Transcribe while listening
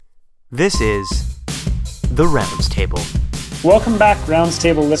This is The Rounds Table. Welcome back, Rounds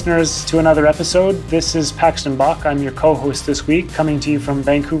Table listeners, to another episode. This is Paxton Bach. I'm your co-host this week, coming to you from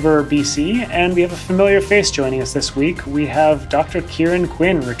Vancouver, BC, and we have a familiar face joining us this week. We have Dr. Kieran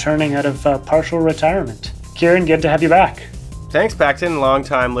Quinn returning out of partial retirement. Kieran, good to have you back. Thanks, Paxton.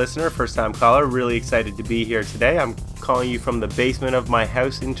 Long-time listener, first-time caller. Really excited to be here today. I'm calling you from the basement of my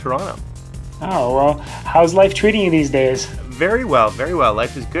house in Toronto. Oh, well, how's life treating you these days? Very well, very well.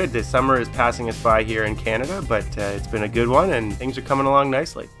 Life is good. This summer is passing us by here in Canada, but it's been a good one and things are coming along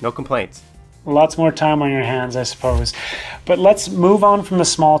nicely. No complaints. Lots more time on your hands, I suppose. But let's move on from the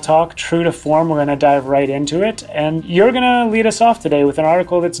small talk. True to form, we're going to dive right into it. And you're going to lead us off today with an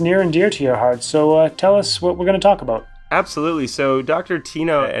article that's near and dear to your heart. So tell us what we're going to talk about. Absolutely. So Dr.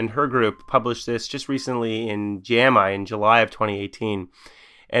 Tino and her group published this just recently in JAMA in July of 2018.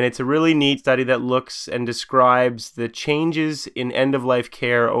 And it's a really neat study that looks and describes the changes in end-of-life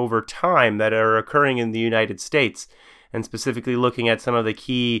care over time that are occurring in the United States, and specifically looking at some of the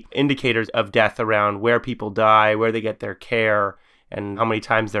key indicators of death around where people die, where they get their care, and how many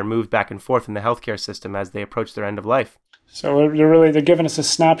times they're moved back and forth in the healthcare system as they approach their end of life. So they're giving us a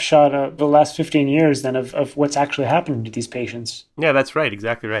snapshot of the last 15 years then of what's actually happening to these patients. Yeah, that's right.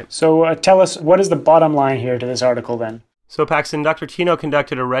 Exactly right. So tell us, what is the bottom line here to this article then? So Paxton, Dr. Tino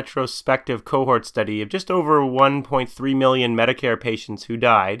conducted a retrospective cohort study of just over 1.3 million Medicare patients who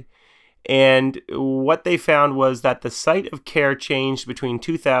died. And what they found was that the site of care changed between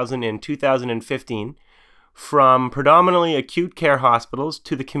 2000 and 2015 from predominantly acute care hospitals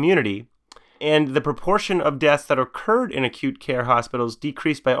to the community. And the proportion of deaths that occurred in acute care hospitals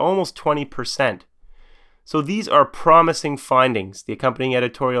decreased by almost 20%. So these are promising findings. The accompanying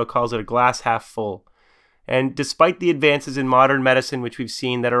editorial calls it a glass half full. And despite the advances in modern medicine, which we've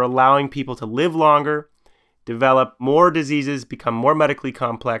seen, that are allowing people to live longer, develop more diseases, become more medically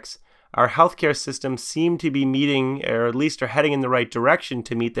complex, our healthcare systems seem to be meeting, or at least are heading in the right direction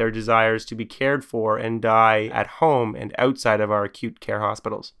to meet their desires to be cared for and die at home and outside of our acute care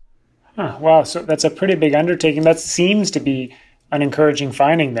hospitals. Wow, so that's a pretty big undertaking. That seems to be an encouraging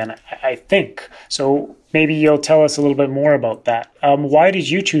finding then, I think. So maybe you'll tell us a little bit more about that. Why did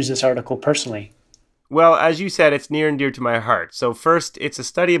you choose this article personally? Well, as you said, it's near and dear to my heart. So first, it's a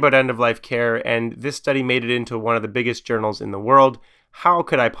study about end-of-life care, and this study made it into one of the biggest journals in the world. How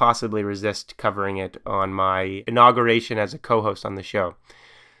could I possibly resist covering it on my inauguration as a co-host on the show?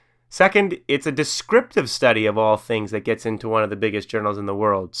 Second, it's a descriptive study of all things that gets into one of the biggest journals in the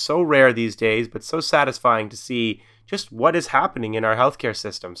world. So rare these days, but so satisfying to see just what is happening in our healthcare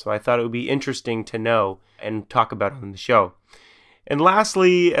system. So I thought it would be interesting to know and talk about on the show. And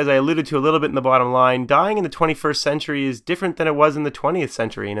lastly, as I alluded to a little bit in the bottom line, dying in the 21st century is different than it was in the 20th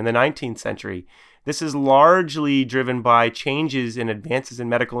century and in the 19th century. This is largely driven by changes in advances in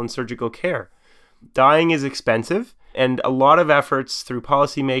medical and surgical care. Dying is expensive, and a lot of efforts through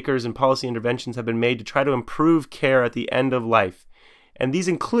policymakers and policy interventions have been made to try to improve care at the end of life. And these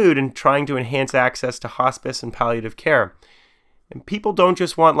include in trying to enhance access to hospice and palliative care. And people don't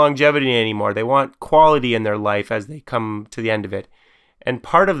just want longevity anymore. They want quality in their life as they come to the end of it. And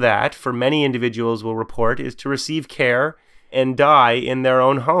part of that, for many individuals will report, is to receive care and die in their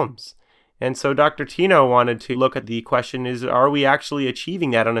own homes. And so Dr. Tino wanted to look at the question is, are we actually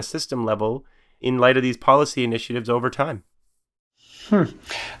achieving that on a system level in light of these policy initiatives over time? So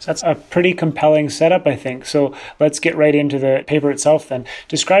that's a pretty compelling setup, I think. So let's get right into the paper itself then.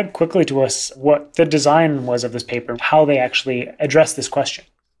 Describe quickly to us what the design was of this paper, how they actually addressed this question.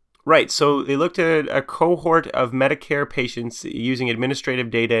 Right. So they looked at a cohort of Medicare patients using administrative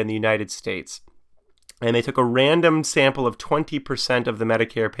data in the United States. And they took a random sample of 20% of the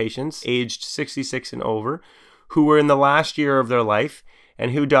Medicare patients aged 66 and over who were in the last year of their life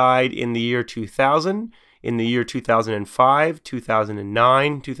and who died in the year 2000, in the year 2005,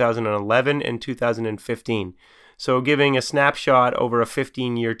 2009, 2011, and 2015. So giving a snapshot over a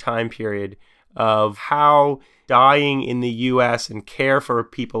 15-year time period of how dying in the U.S. and care for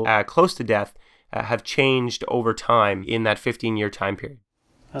people close to death have changed over time in that 15-year time period.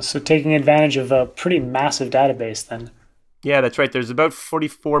 So taking advantage of a pretty massive database then. Yeah, that's right. There's about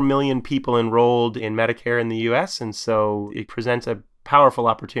 44 million people enrolled in Medicare in the U.S., and so it presents a powerful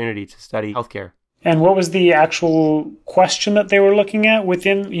opportunity to study healthcare. And what was the actual question that they were looking at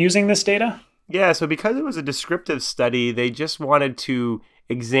within using this data? Yeah, so because it was a descriptive study, they just wanted to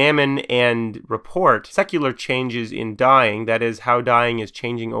examine and report secular changes in dying, that is, how dying is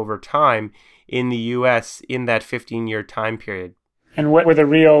changing over time in the U.S. in that 15-year time period. And what were the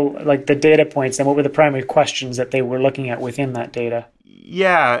real, the data points, and what were the primary questions that they were looking at within that data?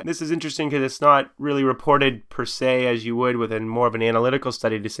 Yeah, this is interesting because it's not really reported per se as you would with more of an analytical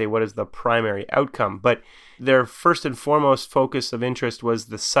study to say what is the primary outcome. But their first and foremost focus of interest was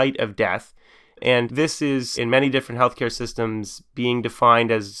the site of death. And this is, in many different healthcare systems, being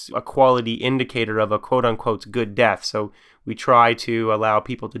defined as a quality indicator of a quote-unquote good death. So we try to allow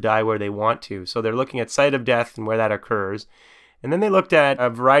people to die where they want to. So they're looking at site of death and where that occurs. And then they looked at a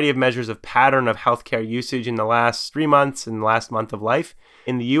variety of measures of pattern of healthcare usage in the last 3 months and the last month of life.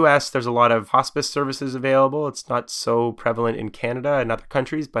 In the US, there's a lot of hospice services available. It's not so prevalent in Canada and other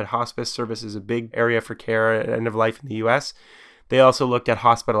countries, but hospice service is a big area for care at end of life in the US. They also looked at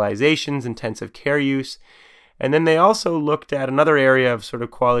hospitalizations, intensive care use. And then they also looked at another area of sort of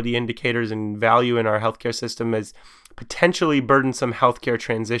quality indicators and value in our healthcare system as potentially burdensome healthcare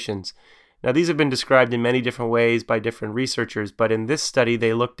transitions. Now, these have been described in many different ways by different researchers, but in this study,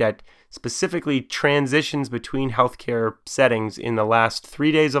 they looked at specifically transitions between healthcare settings in the last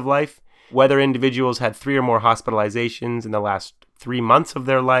 3 days of life, whether individuals had 3 or more hospitalizations in the last 3 months of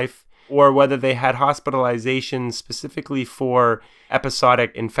their life, or whether they had hospitalizations specifically for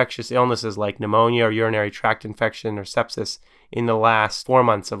episodic infectious illnesses like pneumonia or urinary tract infection or sepsis in the last 4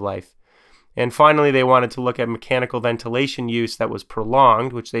 months of life. And finally, they wanted to look at mechanical ventilation use that was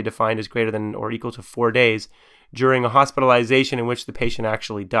prolonged, which they defined as greater than or equal to 4 days, during a hospitalization in which the patient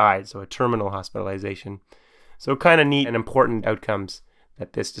actually died, so a terminal hospitalization. So kind of neat and important outcomes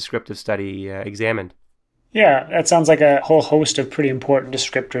that this descriptive study examined. Yeah, that sounds like a whole host of pretty important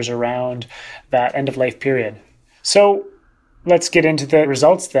descriptors around that end-of-life period. So let's get into the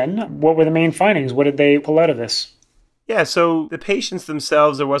results then. What were the main findings? What did they pull out of this? Yeah, so the patients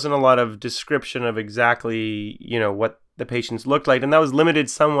themselves, there wasn't a lot of description of exactly, what the patients looked like. And that was limited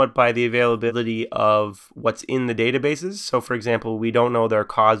somewhat by the availability of what's in the databases. So, for example, we don't know their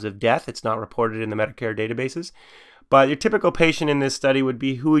cause of death. It's not reported in the Medicare databases. But your typical patient in this study would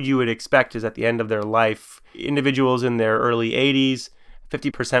be who you would expect is at the end of their life. Individuals in their early 80s,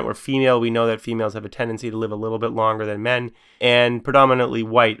 50% were female. We know that females have a tendency to live a little bit longer than men, and predominantly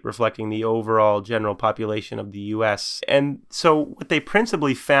white, reflecting the overall general population of the US. And so what they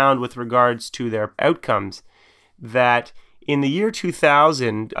principally found with regards to their outcomes, that in the year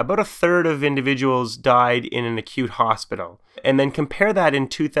 2000, about a third of individuals died in an acute hospital. And then compare that in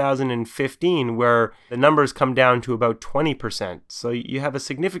 2015, where the numbers come down to about 20%. So you have a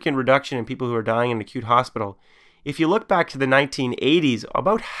significant reduction in people who are dying in an acute hospital. If you look back to the 1980s,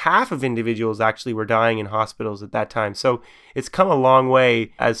 about half of individuals actually were dying in hospitals at that time. So it's come a long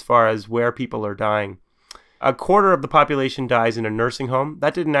way as far as where people are dying. A quarter of the population dies in a nursing home.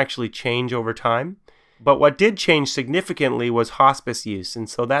 That didn't actually change over time. But what did change significantly was hospice use. And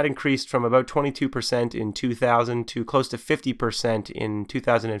so that increased from about 22% in 2000 to close to 50% in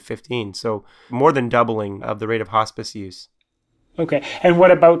 2015. So more than doubling of the rate of hospice use. Okay. And what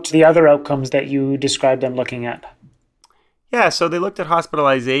about the other outcomes that you described them looking at? Yeah, so they looked at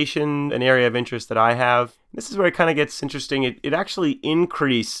hospitalization, an area of interest that I have. This is where it kind of gets interesting. It actually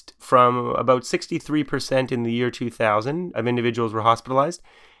increased from about 63% in the year 2000 of individuals were hospitalized.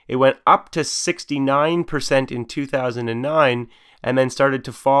 It went up to 69% in 2009 and then started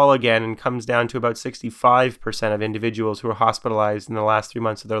to fall again and comes down to about 65% of individuals who were hospitalized in the last 3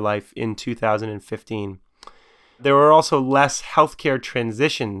 months of their life in 2015. There were also less healthcare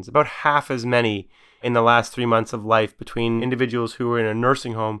transitions, about half as many in the last 3 months of life between individuals who were in a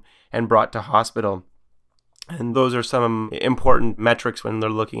nursing home and brought to hospital. And those are some important metrics when they're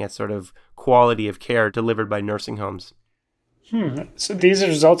looking at sort of quality of care delivered by nursing homes. So these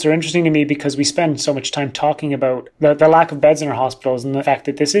results are interesting to me because we spend so much time talking about the lack of beds in our hospitals and the fact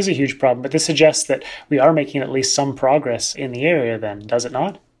that this is a huge problem. But this suggests that we are making at least some progress in the area then, does it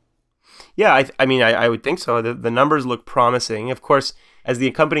not? Yeah, I would think so. The numbers look promising. Of course, as the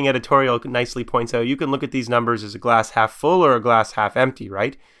accompanying editorial nicely points out, you can look at these numbers as a glass half full or a glass half empty,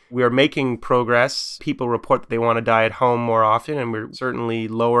 right? We are making progress. People report that they want to die at home more often, and we're certainly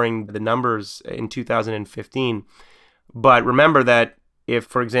lowering the numbers in 2015. But remember that if,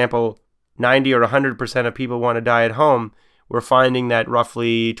 for example, 90 or 100% of people want to die at home, we're finding that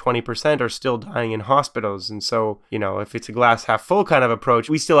roughly 20% are still dying in hospitals. And so, if it's a glass half full kind of approach,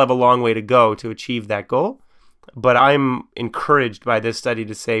 we still have a long way to go to achieve that goal. But I'm encouraged by this study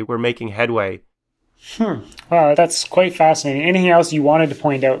to say we're making headway. Wow, that's quite fascinating. Anything else you wanted to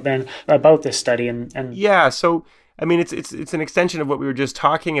point out then about this study? And Yeah, so, it's an extension of what we were just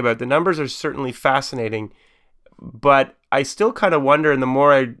talking about. The numbers are certainly fascinating. But I still kind of wonder, and the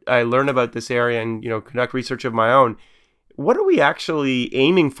more I learn about this area and, conduct research of my own, what are we actually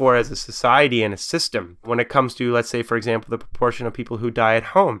aiming for as a society and a system when it comes to, let's say, for example, the proportion of people who die at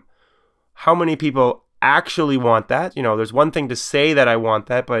home? How many people actually want that? There's one thing to say that I want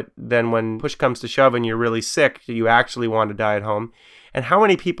that, but then when push comes to shove and you're really sick, do you actually want to die at home? And how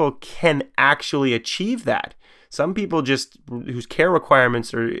many people can actually achieve that? Some people just whose care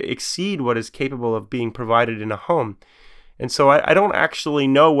requirements exceed what is capable of being provided in a home. And so I don't actually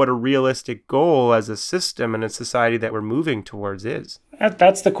know what a realistic goal as a system and a society that we're moving towards is.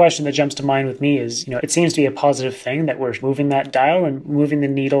 That's the question that jumps to mind with me is, it seems to be a positive thing that we're moving that dial and moving the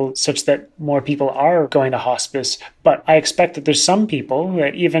needle such that more people are going to hospice. But I expect that there's some people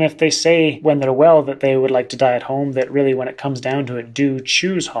that even if they say when they're well that they would like to die at home, that really when it comes down to it do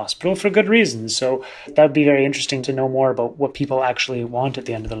choose hospital for good reasons. So that would be very interesting to know more about what people actually want at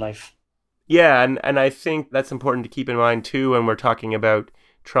the end of their life. Yeah, and I think that's important to keep in mind too when we're talking about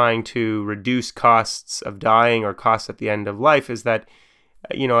trying to reduce costs of dying or costs at the end of life is that,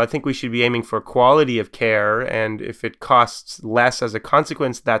 I think we should be aiming for quality of care, and if it costs less as a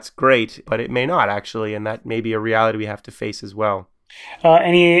consequence, that's great, but it may not actually, and that may be a reality we have to face as well.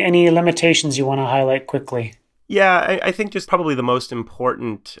 Any limitations you want to highlight quickly? Yeah, I think just probably the most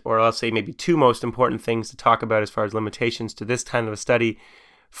important, or I'll say maybe two most important things to talk about as far as limitations to this kind of a study.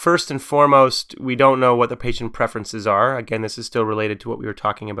 First and foremost, we don't know what the patient preferences are. Again, this is still related to what we were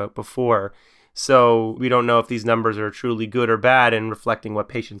talking about before. So we don't know if these numbers are truly good or bad in reflecting what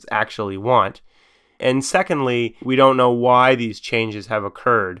patients actually want. And secondly, we don't know why these changes have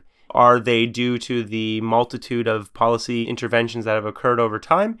occurred. Are they due to the multitude of policy interventions that have occurred over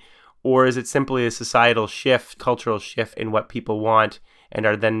time? Or is it simply a societal shift, cultural shift in what people want and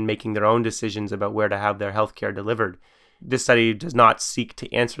are then making their own decisions about where to have their healthcare delivered? This study does not seek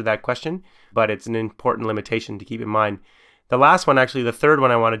to answer that question, but it's an important limitation to keep in mind. The last one, actually, the third one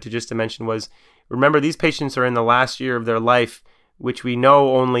I wanted to mention was, remember, these patients are in the last year of their life, which we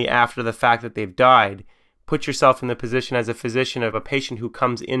know only after the fact that they've died. Put yourself in the position as a physician of a patient who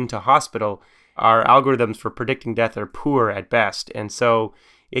comes into hospital. Our algorithms for predicting death are poor at best, and so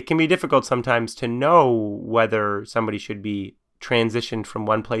it can be difficult sometimes to know whether somebody should be transitioned from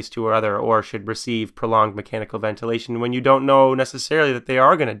one place to another or should receive prolonged mechanical ventilation when you don't know necessarily that they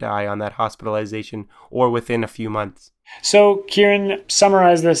are going to die on that hospitalization or within a few months. So, Kieran,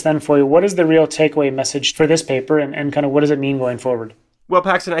 summarize this then for you. What is the real takeaway message for this paper and kind of what does it mean going forward? Well,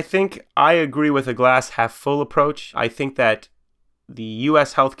 Paxton, I think I agree with a glass half full approach. I think that the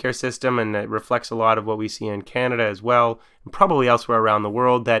U.S. healthcare system, and it reflects a lot of what we see in Canada as well, and probably elsewhere around the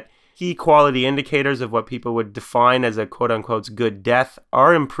world, that key quality indicators of what people would define as a quote-unquote good death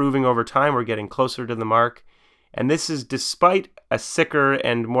are improving over time. We're getting closer to the mark. And this is despite a sicker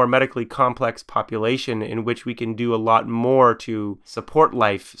and more medically complex population in which we can do a lot more to support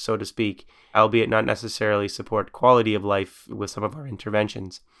life, so to speak, albeit not necessarily support quality of life with some of our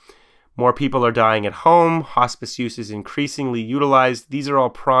interventions. More people are dying at home. Hospice use is increasingly utilized. These are all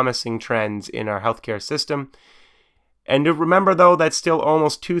promising trends in our healthcare system. And to remember, though, that still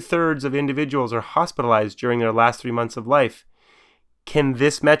almost 2/3 of individuals are hospitalized during their last 3 months of life. Can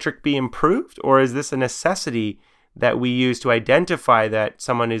this metric be improved, or is this a necessity that we use to identify that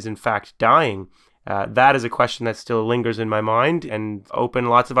someone is in fact dying? That is a question that still lingers in my mind and open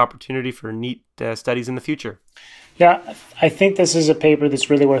lots of opportunity for neat studies in the future. Yeah, I think this is a paper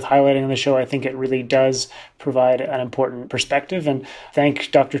that's really worth highlighting on the show. I think it really does provide an important perspective. And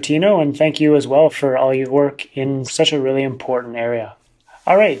thank Dr. Tino, and thank you as well for all your work in such a really important area.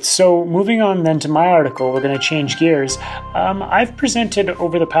 All right, so moving on then to my article, we're going to change gears. I've presented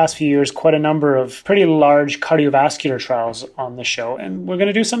over the past few years quite a number of pretty large cardiovascular trials on the show, and we're going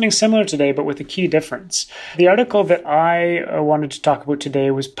to do something similar today, but with a key difference. The article that I wanted to talk about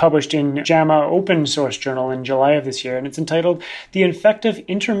today was published in JAMA Open Source Journal in July of this year, and it's entitled The Effective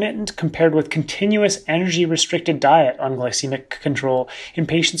Intermittent Compared with Continuous Energy Restricted Diet on Glycemic Control in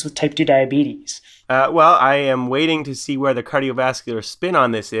Patients with Type 2 Diabetes. Well, I am waiting to see where the cardiovascular spin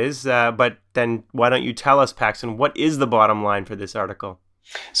on this is, but then why don't you tell us, Paxton, what is the bottom line for this article?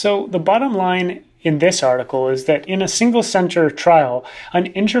 So the bottom line in this article is that in a single center trial, an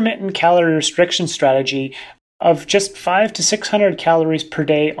intermittent calorie restriction strategy of just 500 to 600 calories per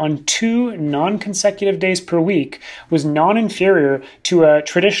day on 2 non-consecutive days per week was non-inferior to a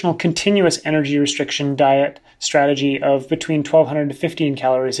traditional continuous energy restriction diet strategy of between 1,200 to 15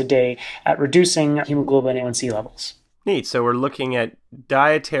 calories a day at reducing hemoglobin A1C levels. Neat. So we're looking at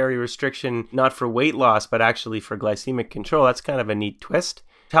dietary restriction, not for weight loss, but actually for glycemic control. That's kind of a neat twist.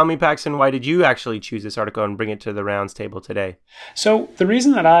 Tell me, Paxton, why did you actually choose this article and bring it to the rounds table today? So the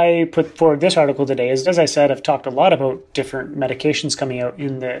reason that I put forward this article today is, as I said, I've talked a lot about different medications coming out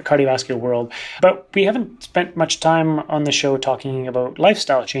in the cardiovascular world, but we haven't spent much time on the show talking about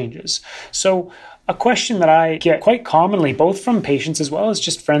lifestyle changes. So A question that I get quite commonly, both from patients as well as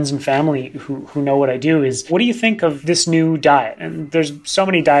just friends and family who know what I do, is what do you think of this new diet? And there's so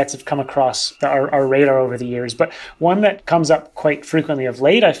many diets have come across our radar over the years, but one that comes up quite frequently of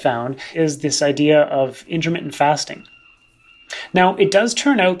late, I found, is this idea of intermittent fasting. Now, it does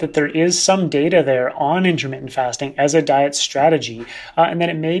turn out that there is some data there on intermittent fasting as a diet strategy, and that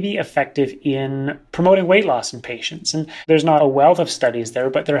it may be effective in promoting weight loss in patients. And there's not a wealth of studies there,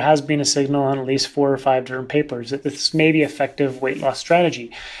 but there has been a signal on at least 4 or 5 different papers that this may be an effective weight loss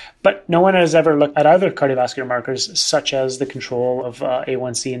strategy. But no one has ever looked at other cardiovascular markers, such as the control of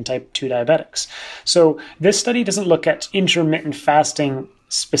A1C in type 2 diabetics. So this study doesn't look at intermittent fasting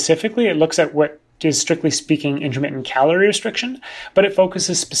specifically. It looks at what is strictly speaking intermittent calorie restriction, but it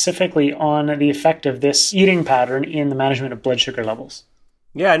focuses specifically on the effect of this eating pattern in the management of blood sugar levels.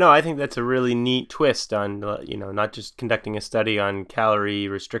 Yeah, no, I think that's a really neat twist on, not just conducting a study on calorie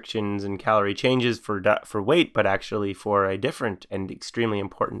restrictions and calorie changes for weight, but actually for a different and extremely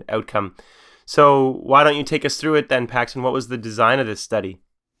important outcome. So why don't you take us through it then, Paxton? What was the design of this study?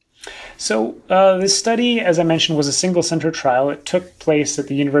 So this study, as I mentioned, was a single-center trial. It took place at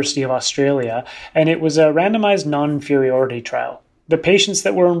the University of Australia, and it was a randomized non-inferiority trial. The patients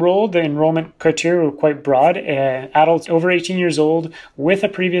that were enrolled, the enrollment criteria were quite broad. Adults over 18 years old with a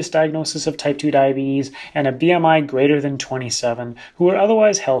previous diagnosis of type 2 diabetes and a BMI greater than 27 who were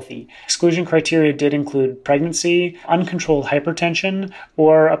otherwise healthy. Exclusion criteria did include pregnancy, uncontrolled hypertension,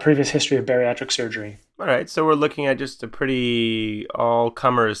 or a previous history of bariatric surgery. All right, so we're looking at just a pretty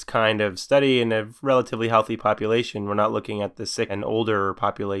all-comers kind of study in a relatively healthy population. We're not looking at the sick and older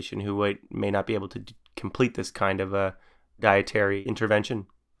population who may not be able to complete this kind of a dietary intervention.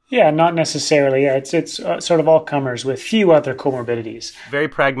 Yeah, not necessarily. Yeah, it's sort of all comers with few other comorbidities. Very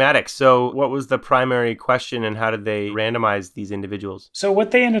pragmatic. So what was the primary question and how did they randomize these individuals? So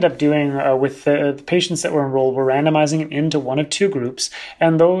what they ended up doing with the patients that were enrolled were randomizing them into one of two groups.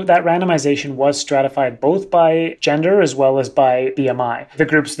 And though that randomization was stratified both by gender as well as by BMI, the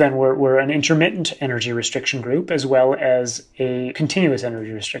groups then were an intermittent energy restriction group as well as a continuous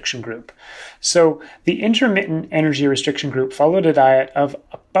energy restriction group. So the intermittent energy restriction group followed a diet of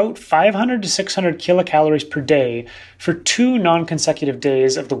about 500 to 600 kilocalories per day for 2 non-consecutive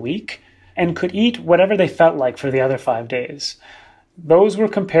days of the week and could eat whatever they felt like for the other 5 days. Those were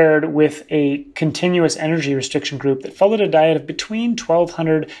compared with a continuous energy restriction group that followed a diet of between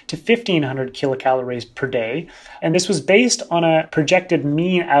 1,200 to 1,500 kilocalories per day. And this was based on a projected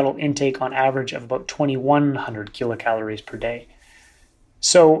mean adult intake on average of about 2,100 kilocalories per day.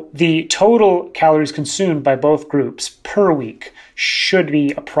 So the total calories consumed by both groups per week should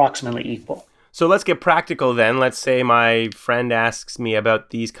be approximately equal. So let's get practical then. Let's say my friend asks me about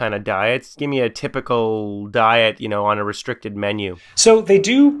these kind of diets. Give me a typical diet, on a restricted menu. So they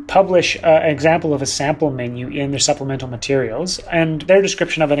do publish an example of a sample menu in their supplemental materials. And their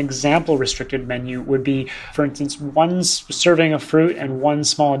description of an example restricted menu would be, for instance, 1 serving of fruit and 1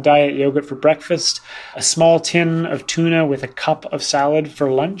 small diet yogurt for breakfast, a small tin of tuna with a cup of salad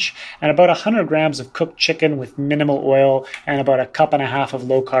for lunch, and about 100 grams of cooked chicken with minimal oil, and about a cup and a half of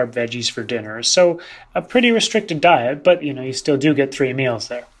low-carb veggies for dinner. So a pretty restricted diet, but you still do get 3 meals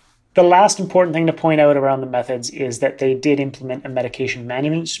there. The last important thing to point out around the methods is that they did implement a medication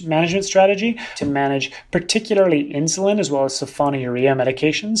management strategy to manage particularly insulin as well as sulfonylurea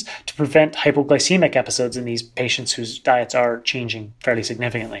medications to prevent hypoglycemic episodes in these patients whose diets are changing fairly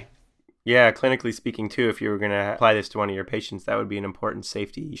significantly. Yeah, clinically speaking too, if you were going to apply this to one of your patients, that would be an important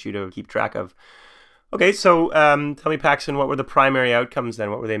safety issue to keep track of. Okay, so tell me, Paxton, what were the primary outcomes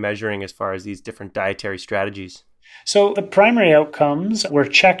then? What were they measuring as far as these different dietary strategies? So the primary outcomes were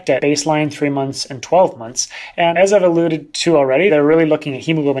checked at baseline, 3 months, and 12 months. And as I've alluded to already, they're really looking at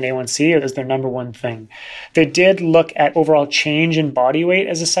hemoglobin A1C as their number one thing. They did look at overall change in body weight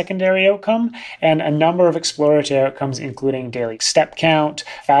as a secondary outcome, and a number of exploratory outcomes, including daily step count,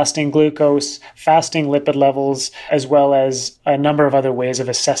 fasting glucose, fasting lipid levels, as well as a number of other ways of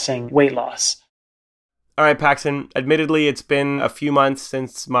assessing weight loss. All right, Paxton, admittedly, it's been a few months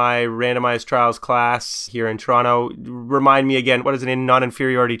since my randomized trials class here in Toronto. Remind me again, what is a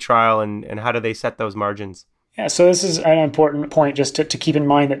non-inferiority trial and how do they set those margins? Yeah, so this is an important point just to keep in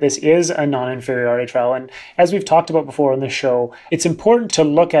mind that this is a non-inferiority trial. And as we've talked about before on the show, it's important to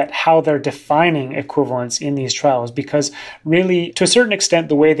look at how they're defining equivalence in these trials because really, to a certain extent,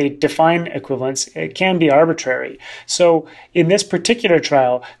 the way they define equivalence, it can be arbitrary. So in this particular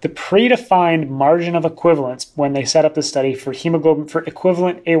trial, the predefined margin of equivalence when they set up the study for hemoglobin for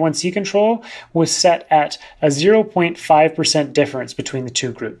equivalent A1C control was set at a 0.5% difference between the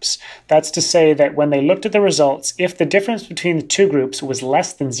two groups. That's to say that when they looked at the results results, if the difference between the two groups was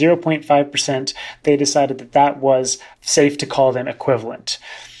less than 0.5%, they decided that that was safe to call them equivalent.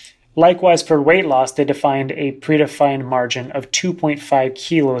 Likewise, for weight loss, they defined a predefined margin of 2.5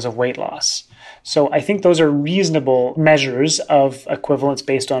 kilos of weight loss. So I think those are reasonable measures of equivalence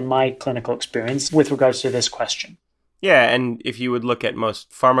based on my clinical experience with regards to this question. Yeah, and if you would look at most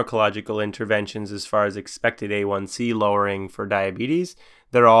pharmacological interventions as far as expected A1C lowering for diabetes,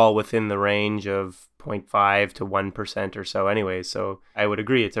 they're all within the range of 0.5 to 1% or so anyway. So I would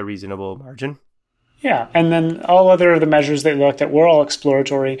agree it's a reasonable margin. Yeah, and then all other of the measures they looked at were all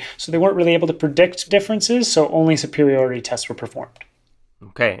exploratory, so they weren't really able to predict differences, so only superiority tests were performed.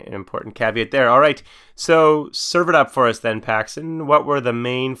 Okay, an important caveat there. All right, so serve it up for us then, Paxton. What were the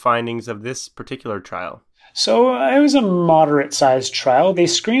main findings of this particular trial? So it was a moderate-sized trial. They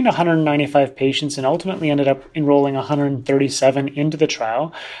screened 195 patients and ultimately ended up enrolling 137 into the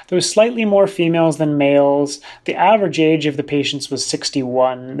trial. There was slightly more females than males. The average age of the patients was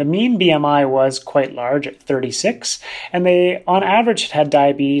 61. The mean BMI was quite large at 36, and they, on average, had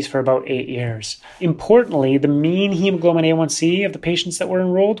diabetes for about 8 years. Importantly, the mean hemoglobin A1C of the patients that were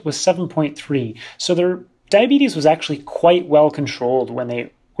enrolled was 7.3. So their diabetes was actually quite well controlled when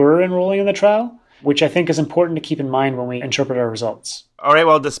they were enrolling in the trial, which I think is important to keep in mind when we interpret our results. All right,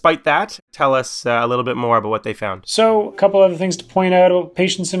 well, despite that, tell us a little bit more about what they found. So a couple other things to point out about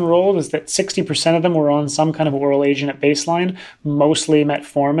patients enrolled is that 60% of them were on some kind of oral agent at baseline, mostly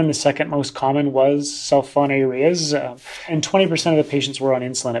metformin. The second most common was sulfonylureas, and 20% of the patients were on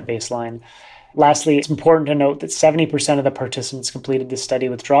insulin at baseline. Lastly, it's important to note that 70% of the participants completed the study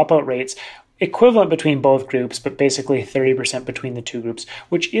with dropout rates equivalent between both groups, but basically 30% between the two groups,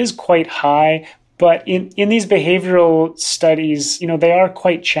 which is quite high. But in these behavioral studies, they are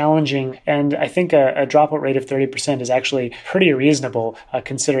quite challenging. And I think a dropout rate of 30% is actually pretty reasonable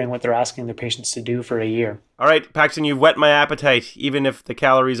considering what they're asking their patients to do for a year. All right, Paxton, you've whet my appetite, even if the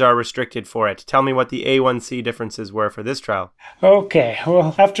calories are restricted for it. Tell me what the A1C differences were for this trial. Okay,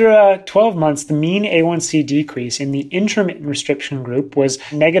 well, after 12 months, the mean A1C decrease in the intermittent restriction group was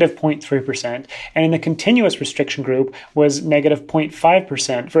negative 0.3%, and in the continuous restriction group was negative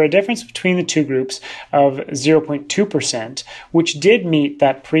 0.5%, for a difference between the two groups of 0.2%, which did meet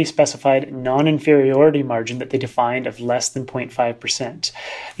that pre-specified non-inferiority margin that they defined of less than 0.5%.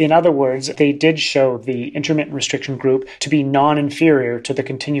 In other words, they did show the intermittent restriction group to be non-inferior to the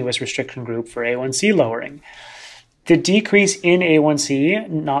continuous restriction group for A1C lowering. The decrease in A1C,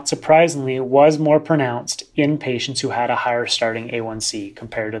 not surprisingly, was more pronounced in patients who had a higher starting A1C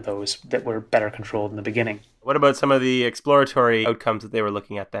compared to those that were better controlled in the beginning. What about some of the exploratory outcomes that they were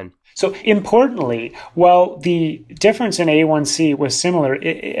looking at then? So importantly, while the difference in A1C was similar,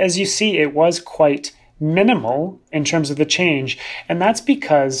 as you see, it was quite minimal in terms of the change, and that's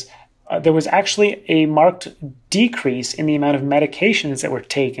because there was actually a marked decrease in the amount of medications that were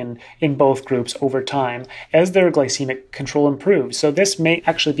taken in both groups over time as their glycemic control improved. So this may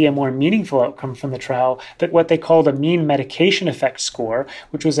actually be a more meaningful outcome from the trial than what they called a mean medication effect score,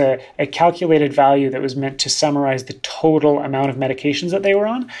 which was a calculated value that was meant to summarize the total amount of medications that they were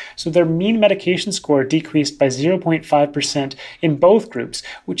on. So their mean medication score decreased by 0.5% in both groups,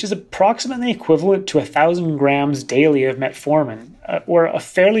 which is approximately equivalent to 1,000 grams daily of metformin, or a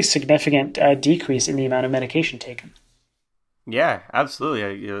fairly significant decrease in the amount of medication taken. Yeah,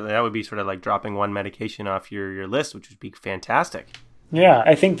 absolutely. That would be sort of like dropping one medication off your list, which would be fantastic. Yeah,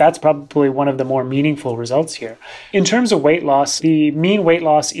 I think that's probably one of the more meaningful results here. In terms of weight loss, the mean weight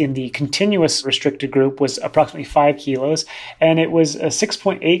loss in the continuous restricted group was approximately 5 kilos, and it was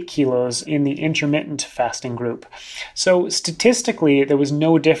 6.8 kilos in the intermittent fasting group. So statistically, there was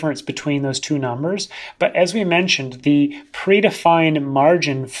no difference between those two numbers, but as we mentioned, the predefined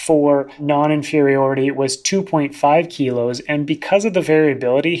margin for non-inferiority was 2.5 kilos, and because of the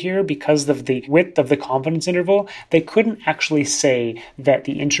variability here, because of the width of the confidence interval, they couldn't actually say that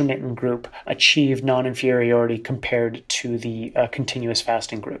the intermittent group achieved non-inferiority compared to the continuous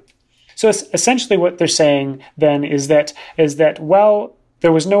fasting group. So essentially what they're saying then is that while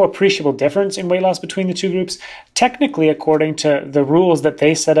there was no appreciable difference in weight loss between the two groups, technically, according to the rules that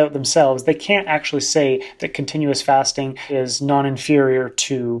they set out themselves, they can't actually say that continuous fasting is non-inferior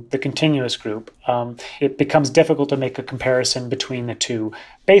to the continuous group. It becomes difficult to make a comparison between the two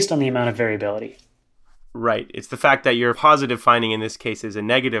based on the amount of variability. Right. It's the fact that your positive finding in this case is a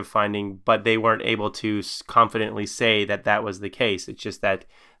negative finding, but they weren't able to confidently say that that was the case. It's just that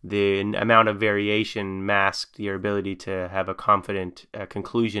the amount of variation masked your ability to have a confident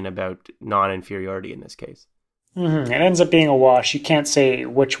conclusion about non-inferiority in this case. It ends up being a wash. You can't say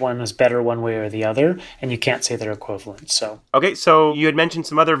which one is better one way or the other, and you can't say they're equivalent. So, Okay, so you had mentioned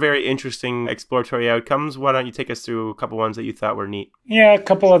some other very interesting exploratory outcomes. Why don't you take us through a couple ones that you thought were neat? yeah, a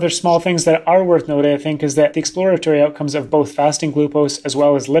couple other small things that are worth noting, I think, is that the exploratory outcomes of both fasting glucose as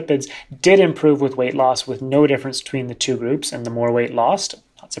well as lipids did improve with weight loss, with no difference between the two groups, and the more weight lost,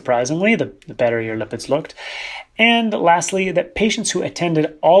 not surprisingly, the better your lipids looked. And lastly, that patients who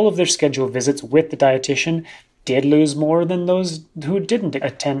attended all of their scheduled visits with the dietitian did lose more than those who didn't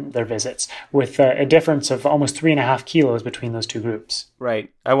attend their visits, with a difference of almost 3.5 kilos between those two groups. Right.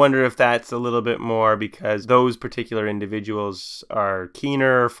 I wonder if that's a little bit more because those particular individuals are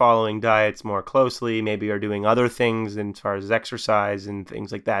keener, following diets more closely, maybe are doing other things as far as exercise and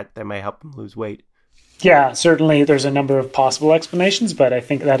things like that that may help them lose weight. Yeah, certainly there's a number of possible explanations, but I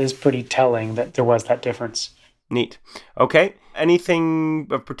think that is pretty telling that there was that difference. Neat. Okay. Anything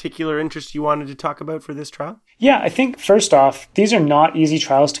of particular interest you wanted to talk about for this trial? Yeah, I think first off, these are not easy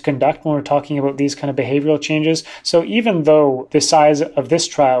trials to conduct when we're talking about these kind of behavioral changes. So even though the size of this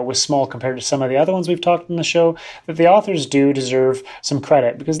trial was small compared to some of the other ones we've talked in the show, that the authors do deserve some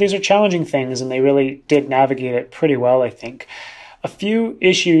credit because these are challenging things and they really did navigate it pretty well, I think. A few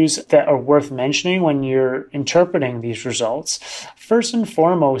issues that are worth mentioning when you're interpreting these results. First and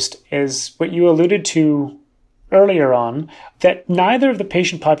foremost is what you alluded to earlier on, that neither of the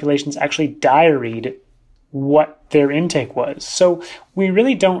patient populations actually diaried what their intake was. So we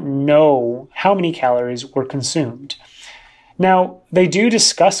really don't know how many calories were consumed. Now, they do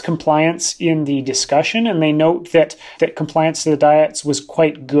discuss compliance in the discussion, and they note that compliance to the diets was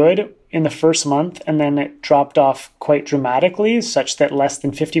quite good in the first month, and then it dropped off quite dramatically, such that less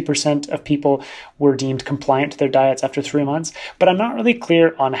than 50% of people were deemed compliant to their diets after 3 months. But I'm not really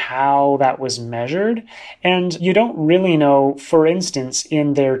clear on how that was measured. And you don't really know, for instance,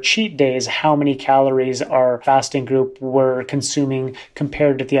 in their cheat days, how many calories our fasting group were consuming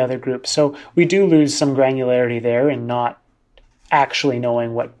compared to the other group. So we do lose some granularity there in not actually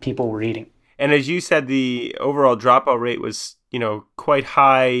knowing what people were eating. And as you said, the overall dropout rate was quite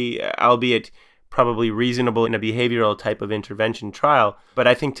high, albeit probably reasonable in a behavioral type of intervention trial. But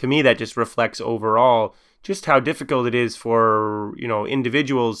I think to me that just reflects overall just how difficult it is for,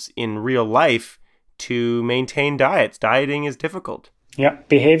 individuals in real life to maintain diets. Dieting is difficult. Yeah,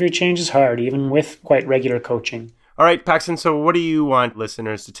 behavior change is hard, even with quite regular coaching. All right, Paxton, so what do you want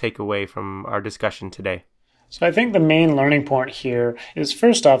listeners to take away from our discussion today? So I think the main learning point here is,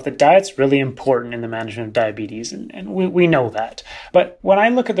 first off, that diet's really important in the management of diabetes, and we know that. But when I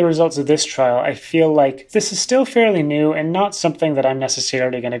look at the results of this trial, I feel like this is still fairly new and not something that I'm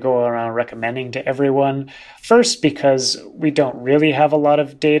necessarily going to go around recommending to everyone. First, because we don't really have a lot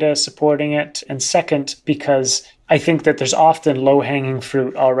of data supporting it, and second, because I think that there's often low-hanging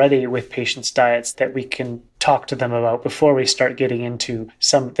fruit already with patients' diets that we can talk to them about before we start getting into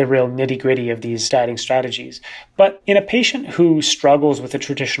the real nitty-gritty of these dieting strategies. But in a patient who struggles with a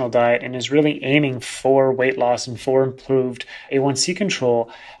traditional diet and is really aiming for weight loss and for improved A1C control,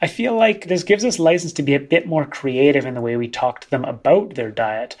 I feel like this gives us license to be a bit more creative in the way we talk to them about their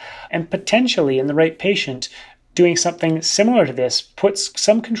diet. And potentially, in the right patient, doing something similar to this puts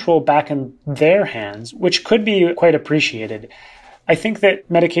some control back in their hands, which could be quite appreciated. I think that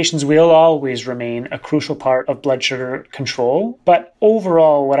medications will always remain a crucial part of blood sugar control, but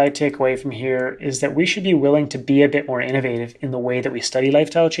overall what I take away from here is that we should be willing to be a bit more innovative in the way that we study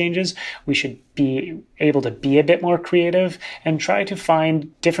lifestyle changes. We should be able to be a bit more creative and try to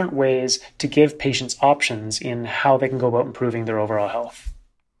find different ways to give patients options in how they can go about improving their overall health.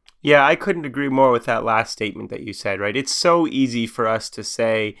 Yeah, I couldn't agree more with that last statement that you said, right? It's so easy for us to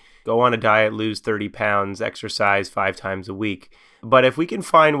say, go on a diet, lose 30 pounds, exercise 5 times a week. But if we can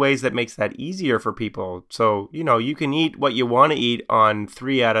find ways that makes that easier for people, so, you can eat what you want to eat on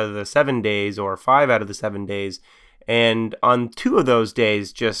 3 out of the 7 days or 5 out of the 7 days, and on 2 of those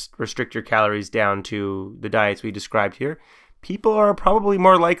days, just restrict your calories down to the diets we described here, people are probably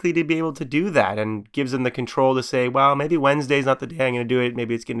more likely to be able to do that, and gives them the control to say, well, maybe Wednesday's not the day I'm going to do it.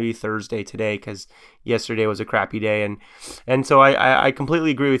 Maybe it's going to be Thursday today because yesterday was a crappy day. And so I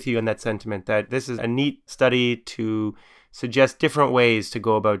completely agree with you in that sentiment that this is a neat study to suggest different ways to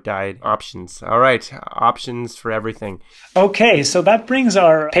go about diet options. All right, options for everything. Okay, so that brings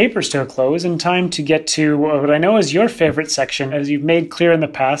our papers to a close and time to get to what I know is your favorite section, as you've made clear in the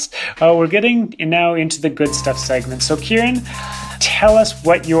past. We're getting now into the good stuff segment. So Kieran, tell us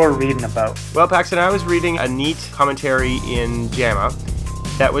what you're reading about. Well, Paxton, I was reading a neat commentary in JAMA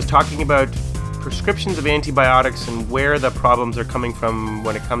that was talking about prescriptions of antibiotics and where the problems are coming from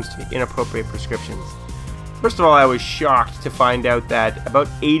when it comes to inappropriate prescriptions. First of all, I was shocked to find out that about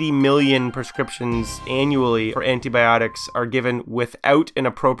 80 million prescriptions annually for antibiotics are given without an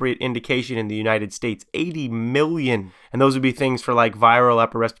appropriate indication in the United States. 80 million. And those would be things for like viral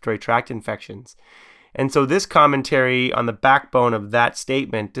upper respiratory tract infections. And so this commentary on the backbone of that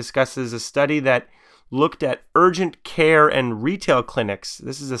statement discusses a study that looked at urgent care and retail clinics.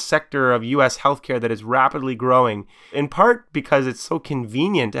 This is a sector of U.S. healthcare that is rapidly growing, in part because it's so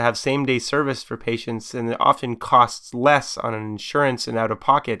convenient to have same-day service for patients, and it often costs less on an insurance and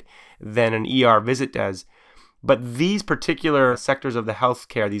out-of-pocket than an ER visit does. But these particular sectors of the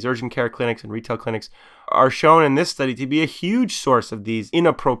healthcare, these urgent care clinics and retail clinics, are shown in this study to be a huge source of these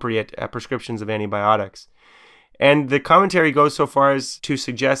inappropriate prescriptions of antibiotics. And the commentary goes so far as to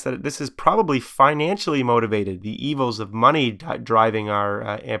suggest that this is probably financially motivated, the evils of money driving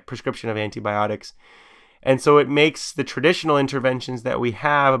our prescription of antibiotics. And so it makes the traditional interventions that we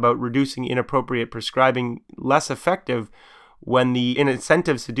have about reducing inappropriate prescribing less effective when the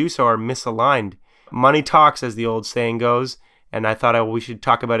incentives to do so are misaligned. Money talks, as the old saying goes, and I thought we should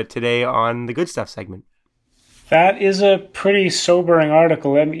talk about it today on the Good Stuff segment. That is a pretty sobering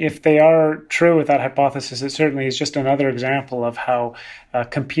article. And if they are true with that hypothesis, it certainly is just another example of how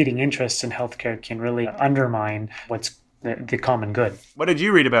competing interests in healthcare can really undermine what's the common good. What did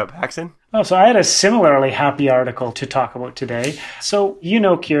you read about, Paxton? Oh, so I had a similarly happy article to talk about today. So you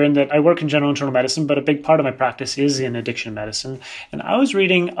know, Kieran, that I work in general internal medicine, but a big part of my practice is in addiction medicine. And I was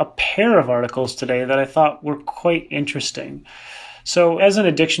reading a pair of articles today that I thought were quite interesting. So as an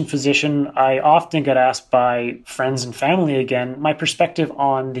addiction physician, I often get asked by friends and family again, my perspective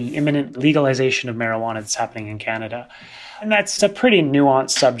on the imminent legalization of marijuana that's happening in Canada. And that's a pretty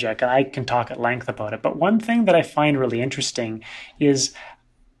nuanced subject, and I can talk at length about it. But one thing that I find really interesting is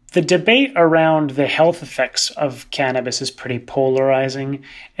the debate around the health effects of cannabis is pretty polarizing.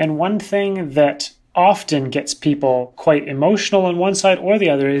 And one thing that often gets people quite emotional on one side or the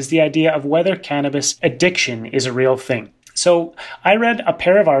other is the idea of whether cannabis addiction is a real thing. So I read a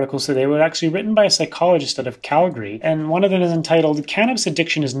pair of articles today that were actually written by a psychologist out of Calgary, and one of them is entitled, "Cannabis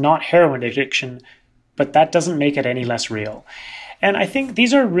Addiction is Not Heroin Addiction, but That Doesn't Make It Any Less Real." And I think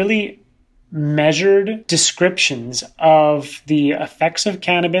these are really measured descriptions of the effects of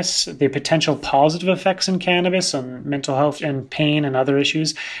cannabis, the potential positive effects in cannabis on mental health and pain and other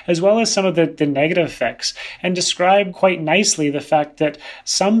issues, as well as some of the negative effects, and describe quite nicely the fact that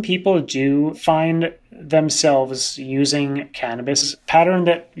some people do find themselves using cannabis, pattern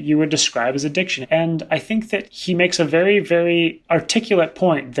that you would describe as addiction. And I think that he makes a very, very articulate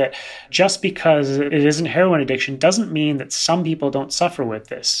point that just because it isn't heroin addiction doesn't mean that some people don't suffer with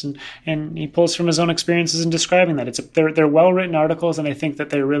this. And he pulls from his own experiences in describing that. They're well-written articles, and I think that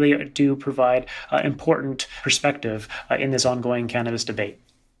they really do provide important perspective in this ongoing cannabis debate.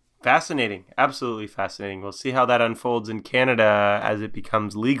 Fascinating. Absolutely fascinating. We'll see how that unfolds in Canada as it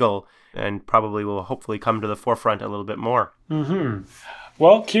becomes legal, and probably will hopefully come to the forefront a little bit more. Mm-hmm.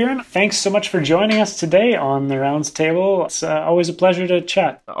 Well, Kieran, thanks so much for joining us today on the Rounds Table. It's always a pleasure to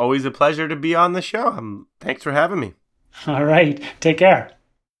chat. Always a pleasure to be on the show. Thanks for having me. All right. Take care.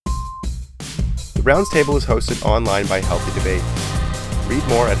 The Rounds Table is hosted online by Healthy Debate. Read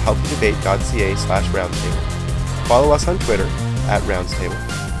more at healthydebate.ca/roundstable. Follow us on Twitter @RoundsTable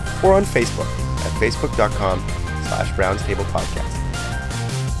or on Facebook at facebook.com/RoundsTablePodcast.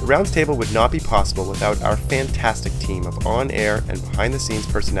 The Rounds Table would not be possible without our fantastic team of on-air and behind-the-scenes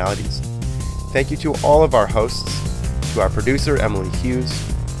personalities. Thank you to all of our hosts, to our producer Emily Hughes,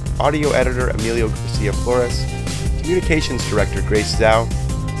 audio editor Emilio Garcia Flores, communications director Grace Zhao,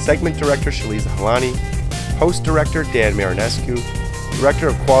 segment director Shaliza Halani, host director Dan Marinescu, director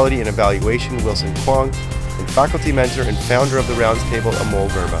of quality and evaluation Wilson Kwong, and faculty mentor and founder of the Rounds Table Amol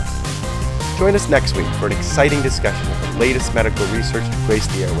Verma. Join us next week for an exciting discussion of the latest medical research to grace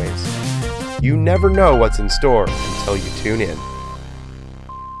the airwaves. You never know what's in store until you tune in.